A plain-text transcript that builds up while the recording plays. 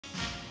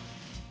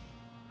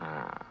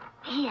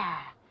Here,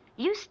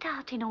 you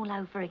starting all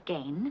over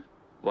again?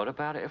 What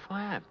about it if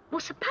I am? Well,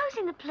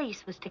 supposing the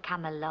police was to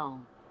come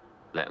along.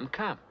 Let them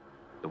come.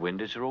 The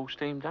windows are all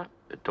steamed up,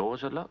 the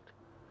doors are locked.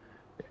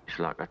 It's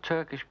like a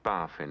Turkish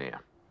bath in here.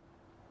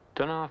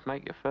 Don't half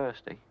make you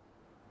thirsty.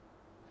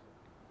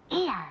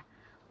 Here,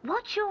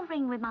 what's your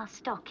ring with my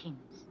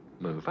stockings?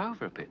 Move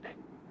over a bit then.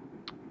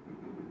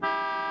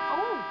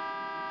 Oh!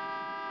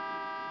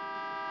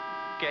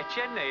 Get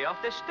your knee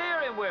off the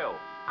steering wheel.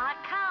 I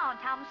can't,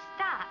 I'm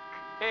stuck.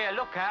 Here,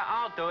 look out,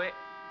 I'll do it.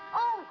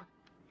 Oh,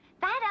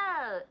 that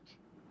hurt.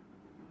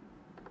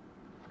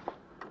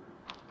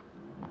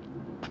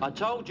 I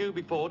told you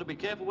before to be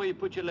careful where you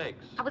put your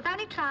legs. I was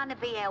only trying to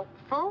be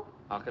helpful.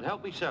 I can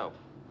help myself.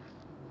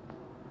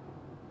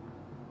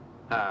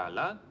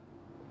 Hello?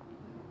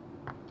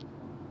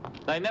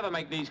 They never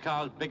make these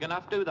cars big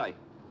enough, do they?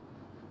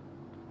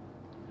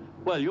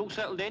 Well, you all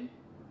settled in?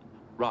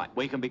 Right,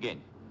 we can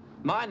begin.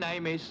 My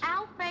name is...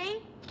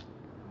 Alfie?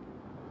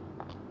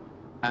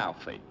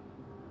 Alfie.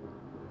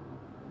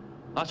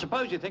 I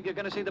suppose you think you're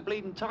going to see the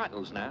bleeding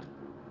titles now?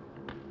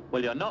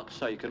 Well, you're not,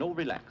 so you can all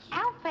relax.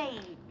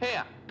 Alfie!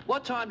 Here,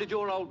 what time did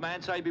your old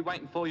man say he'd be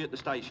waiting for you at the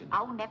station?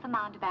 Oh, never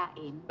mind about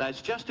him.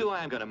 That's just who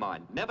I am going to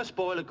mind. Never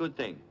spoil a good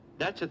thing.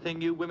 That's a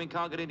thing you women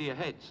can't get into your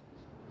heads.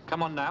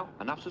 Come on now,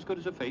 enough's as good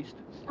as a feast.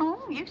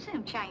 Oh, you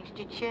soon changed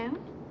your tune.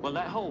 Well,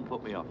 that horn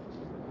put me off.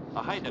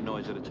 I hate the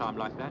noise at a time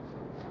like that.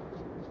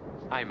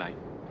 Hey, mate.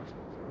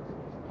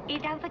 You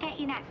don't forget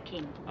your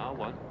napkin. I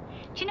won't.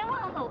 Do you know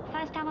what I thought the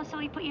first time I saw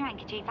you put your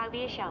handkerchief over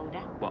your shoulder?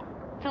 What?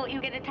 Thought you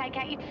were going to take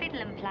out your fiddle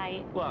and play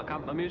it. Well, I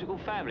come from a musical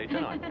family,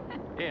 don't I?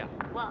 Here.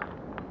 What?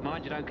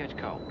 Mind you don't catch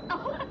cold.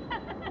 Oh.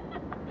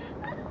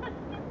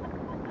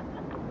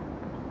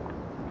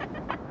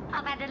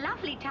 I've had a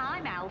lovely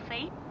time,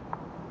 Alfie.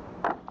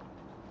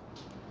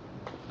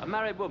 A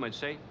married woman,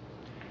 see?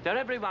 They're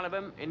every one of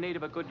them in need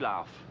of a good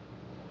laugh.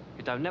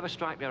 You don't never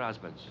strike their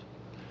husbands.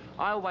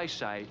 I always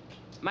say,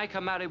 make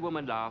a married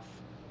woman laugh,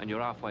 and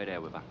you're halfway there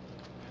with her.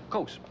 Of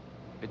course,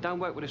 it don't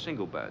work with a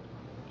single bird.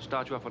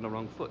 Start you off on the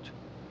wrong foot.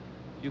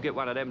 You get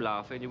one of them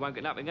laughing, you won't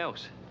get nothing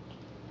else.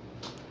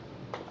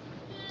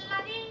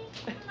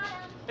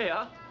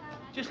 Here,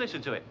 just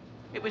listen to it.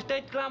 It was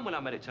dead glum when I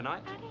met it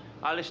tonight.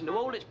 I listened to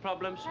all its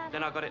problems,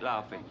 then I got it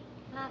laughing.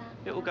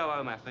 It'll go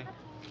home happy.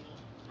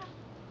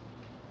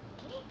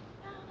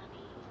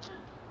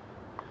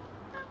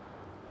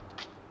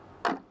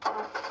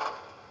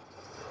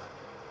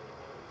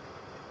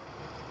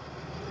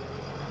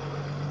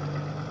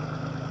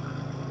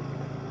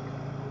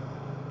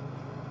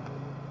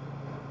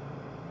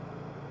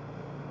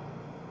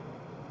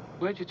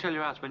 Where'd you tell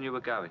your husband you were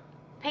going?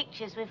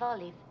 Pictures with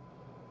Olive.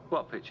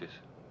 What pictures?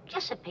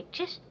 Just the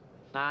pictures.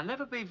 Now,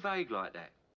 never be vague like that.